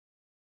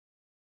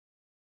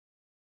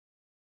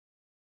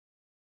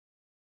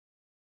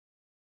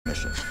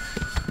mission.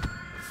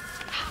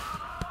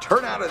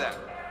 Turn out of that.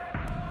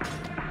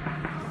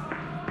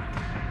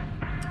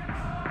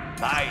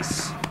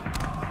 Nice.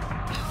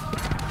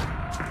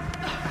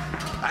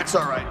 That's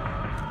all right.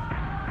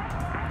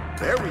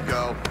 There we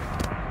go.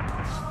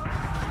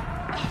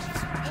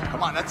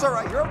 Come on, that's all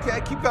right. You're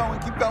okay. Keep going,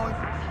 keep going.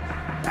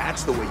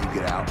 That's the way you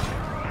get out.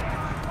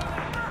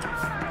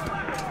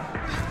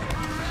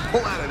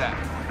 Pull out of that.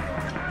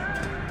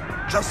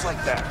 Just like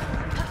that.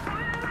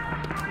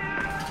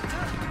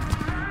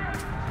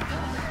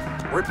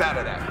 Rip out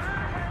of that.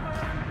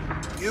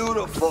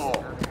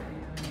 Beautiful.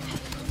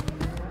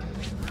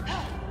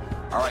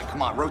 All right,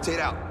 come on, rotate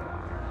out.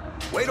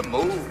 Way to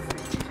move.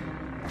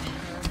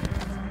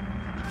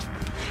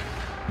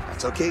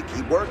 That's okay,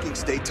 keep working,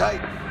 stay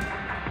tight.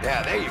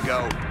 Yeah, there you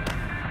go.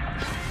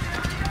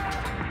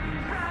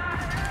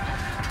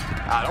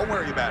 Don't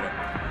worry about it.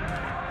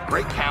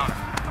 Great counter.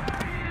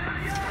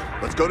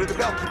 Let's go to the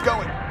bell, keep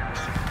going.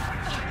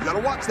 You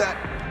gotta watch that.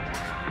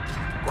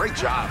 Great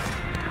job.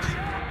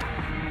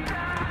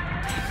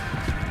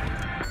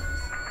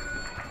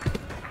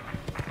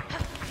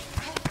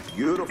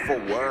 Beautiful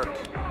work.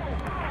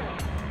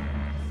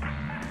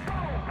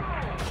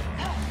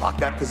 Lock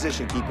that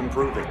position, keep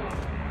improving.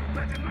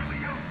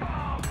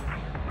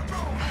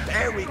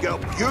 There we go,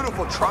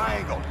 beautiful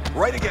triangle.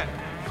 Right again.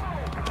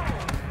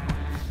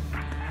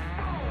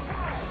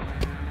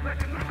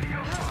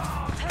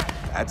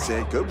 That's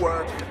it, good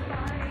work.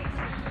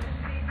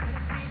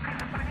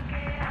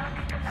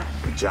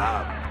 Good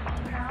job.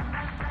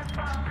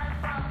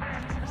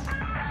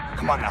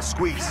 Come on now,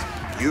 squeeze.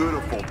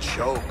 Beautiful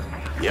choke.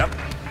 Yep.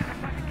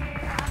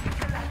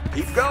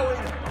 Keep going.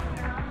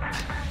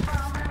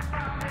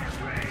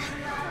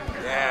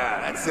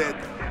 Yeah, that's it.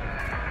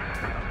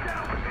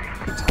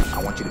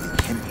 I want you to be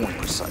pinpoint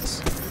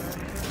precise.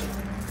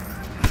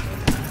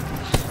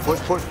 Push,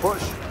 push,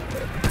 push.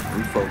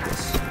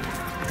 Refocus.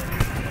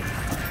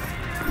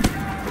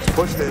 Let's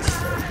push this.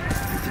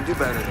 You can do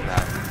better than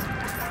that.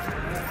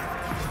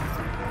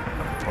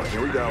 Oh,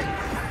 here we go.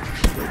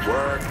 Good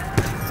work.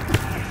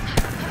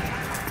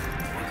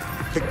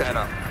 Pick that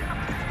up.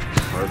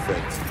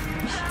 Perfect.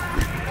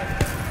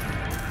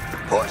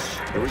 Push.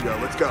 Here we go.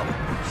 Let's go.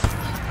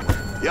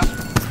 Yep.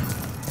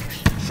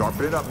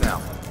 Sharpen it up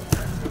now.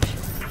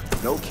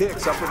 No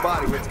kicks, upper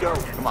body. Let's go.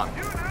 Come on.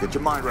 Get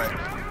your mind right.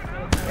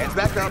 Hands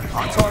back up.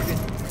 On target.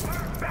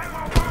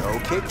 No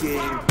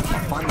kicking.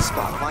 Find the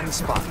spot. Find the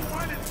spot.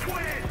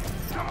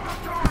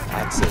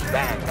 That's it.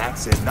 Bang.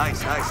 That's it.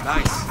 Nice, nice,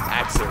 nice.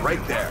 That's it.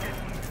 Right there.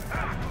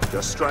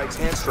 Just strikes,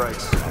 hand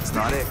strikes. That's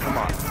not it. Come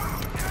on.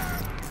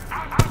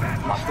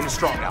 Come on. Finish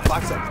strong now.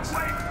 5 seconds.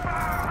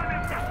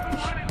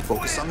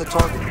 Focus on the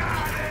target.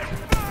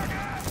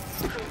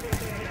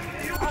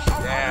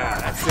 Yeah,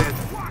 that's it.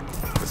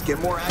 Let's get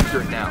more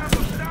accurate now.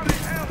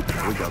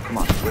 There we go. Come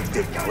on. Let's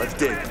dig now. Let's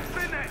dig.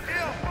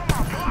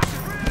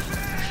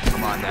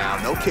 Come on now.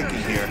 No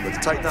kicking here. Let's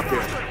tighten up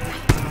here.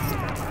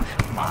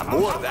 Come on.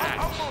 More of that.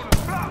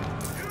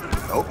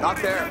 Nope, not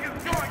there.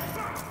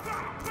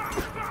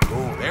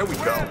 Oh, there we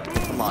go.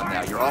 Come on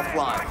now. You're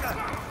offline.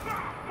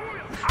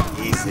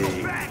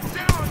 Easy.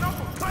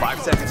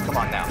 5 seconds. Come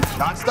on now.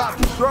 Non-stop.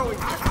 Keep throwing.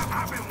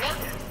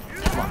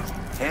 Come on.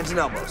 Hands and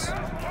elbows.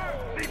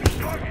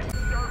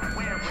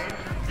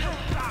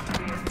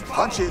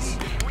 Punches.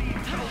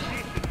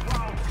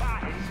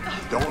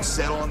 Don't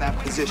settle in that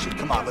position.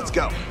 Come on, let's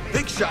go.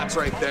 Big shots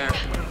right there.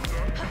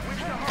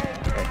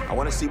 Hey, I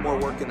want to see more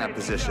work in that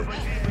position.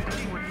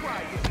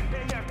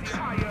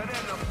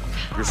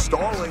 You're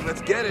stalling.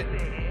 Let's get it.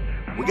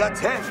 We got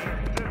 10.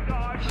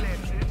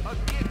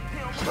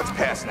 Let's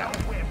pass now.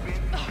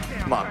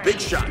 Come on, big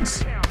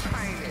shots.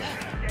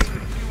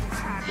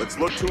 Let's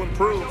look to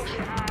improve.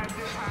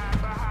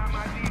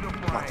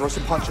 Come on, throw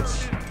some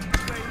punches.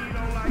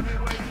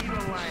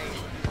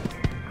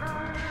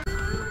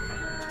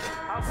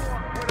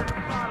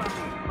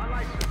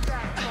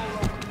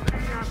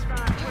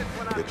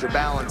 Get your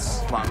balance.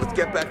 Come on, let's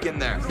get back in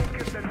there.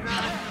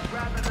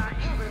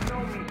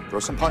 Throw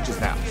some punches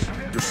now.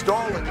 You're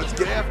stalling. Let's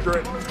get after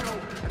it.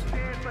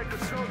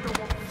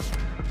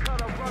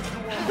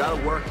 You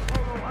gotta work.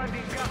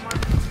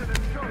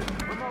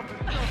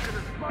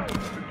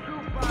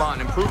 Come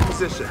on, improve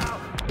position.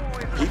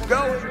 Keep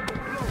going.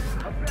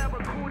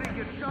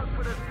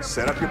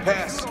 Set up your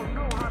pass.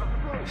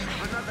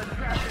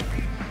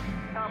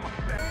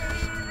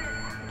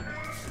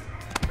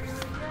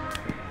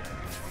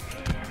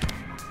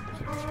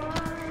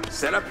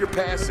 Set up your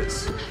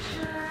passes.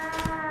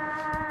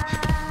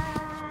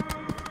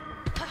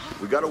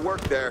 We got to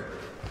work there.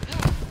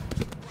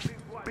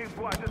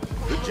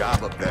 Good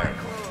job up there.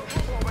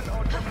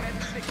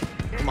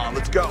 Come on,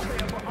 let's go.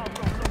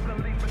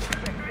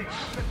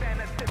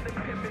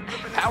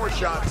 Power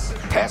shots.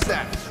 Pass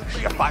that.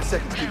 We got 5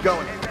 seconds. Keep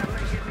going.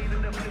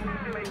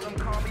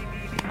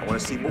 I want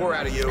to see more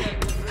out of you.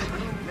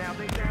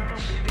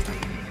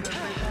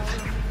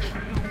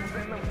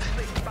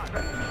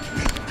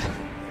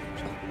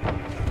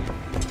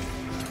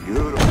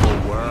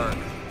 Beautiful work.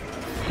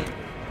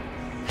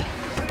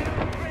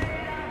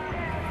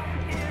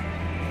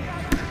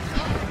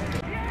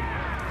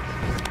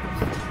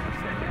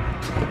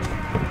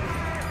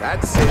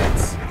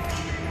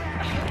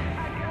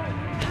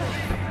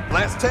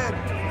 Last 10.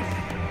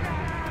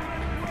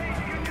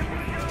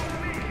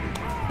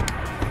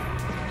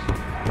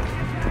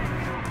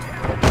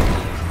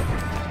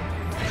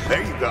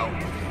 There you go.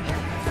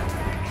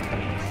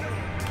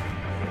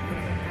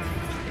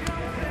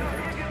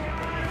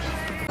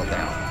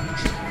 Down.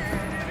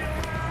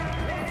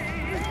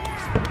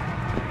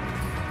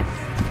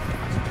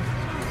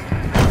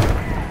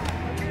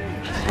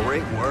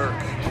 Great work.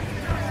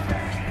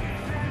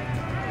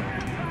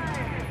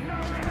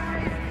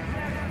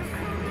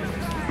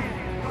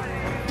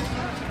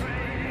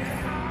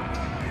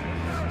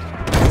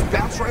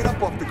 Bounce right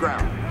up off the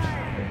ground.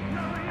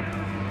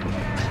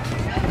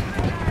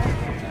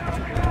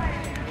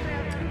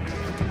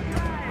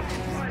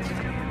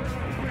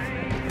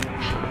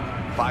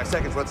 Five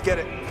seconds, let's get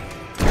it.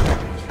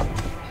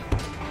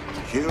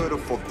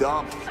 Beautiful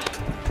dump.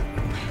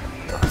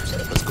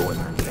 Let's go in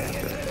there and get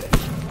after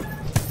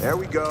it. There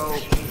we go.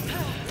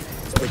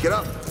 Let's pick it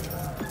up.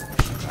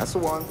 That's the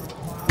one.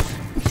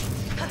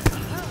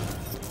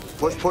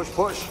 Push, push,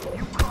 push.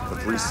 For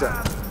 3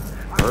 seconds.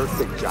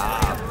 Perfect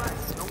job.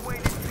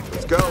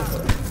 Let's go.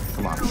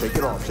 Come on, shake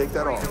it off. Shake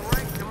that off.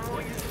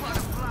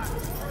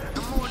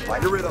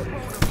 Find your rhythm.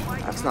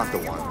 That's not the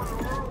one.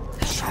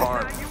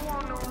 Sharp.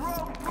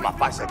 Come on,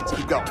 5 seconds.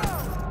 Keep going.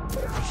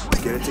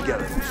 Let's get it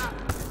together.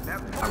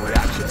 Our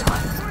reaction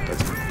time.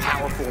 Let's be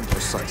powerful and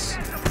precise.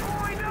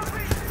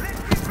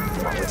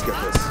 Come on, let's get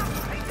this.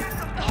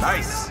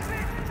 Nice.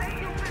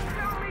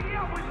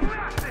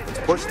 Let's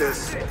push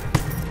this.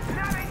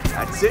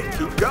 That's it.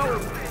 Keep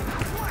going.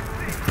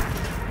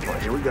 Well,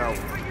 here we go.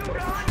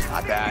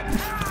 Not bad.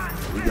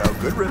 Here we go.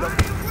 Good rhythm.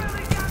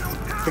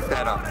 Pick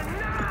that up.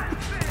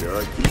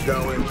 Good. Keep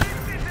going.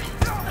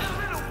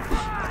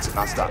 That's it.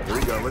 Now stop. Here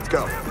we go. Let's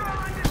go.